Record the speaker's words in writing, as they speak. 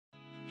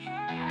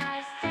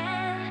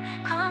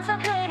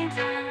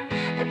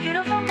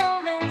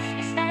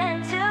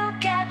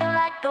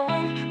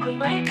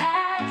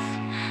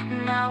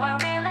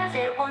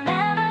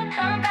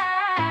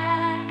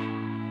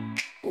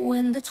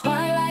When the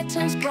twilight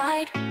turns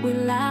bright, we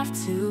laugh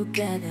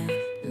together.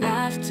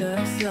 Laughter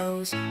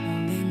flows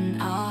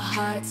in our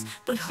hearts,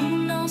 but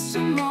who knows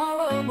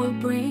tomorrow will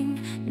bring.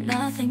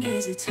 Nothing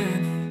is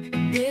eternal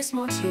in this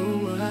mortal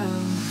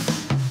world.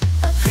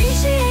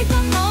 Appreciate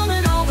the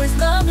moment, always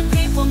love the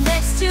people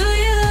next to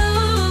you.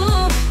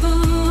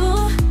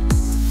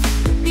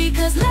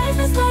 Because life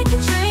is like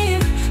a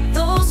dream,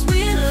 those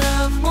we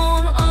love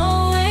won't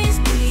always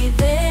be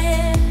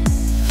there.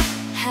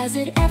 Has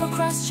it ever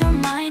crossed your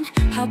mind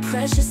how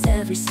precious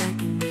every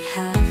second we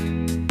have?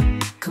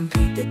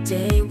 Complete the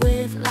day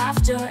with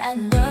laughter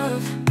and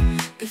love.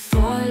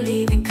 Before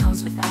leaving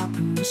comes without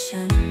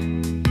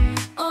permission.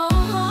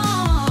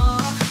 Oh,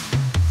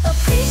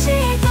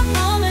 appreciate the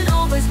moment,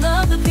 always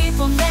love the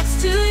people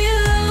next to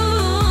you.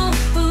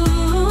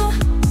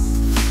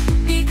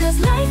 Because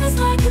life is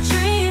like a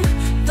dream,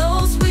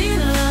 those we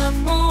love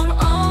won't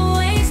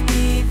always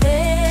be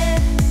there.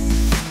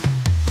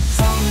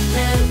 Don't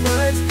let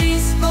words be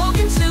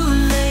spoken too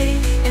late.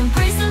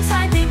 Embrace them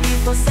tightly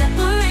before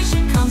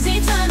separation comes.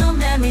 Eternal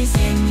memories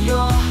in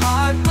your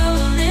heart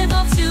will live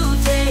up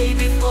today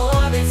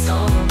before it's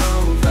all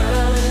over.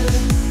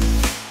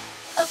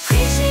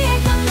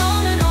 Appreciate the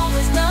moment,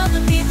 always love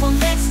the people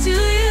next to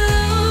you.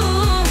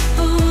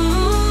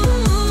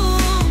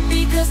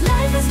 Because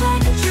life is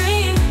like a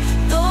dream,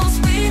 those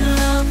we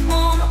love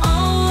won't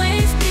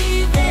always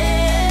be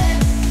there.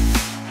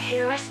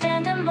 Here I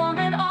stand a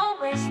moment,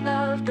 always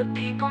love the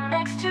people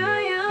next to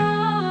you.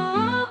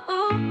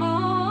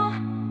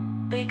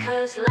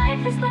 Because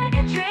life is like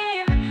a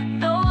dream,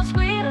 those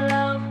we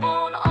love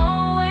won't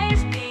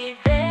always be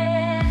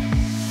there.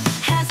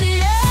 Has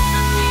it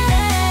ever been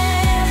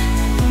there?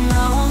 Will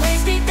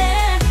always be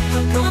there.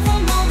 The beautiful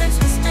moments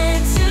we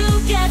spent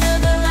together,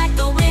 they're like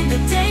the wind, the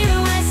day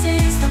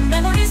rises. The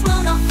memories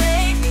will not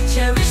fade.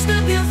 Cherish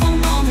the beautiful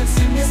moments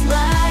in this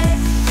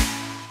life.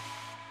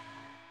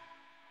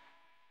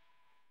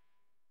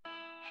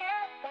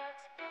 Here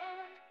that's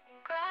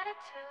been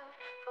gratitude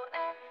for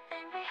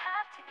everything we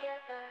have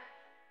together.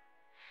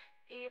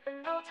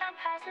 Even though time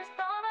passes,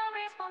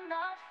 memories will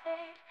not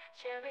fade.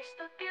 Cherish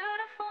the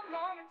beautiful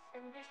moments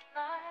in this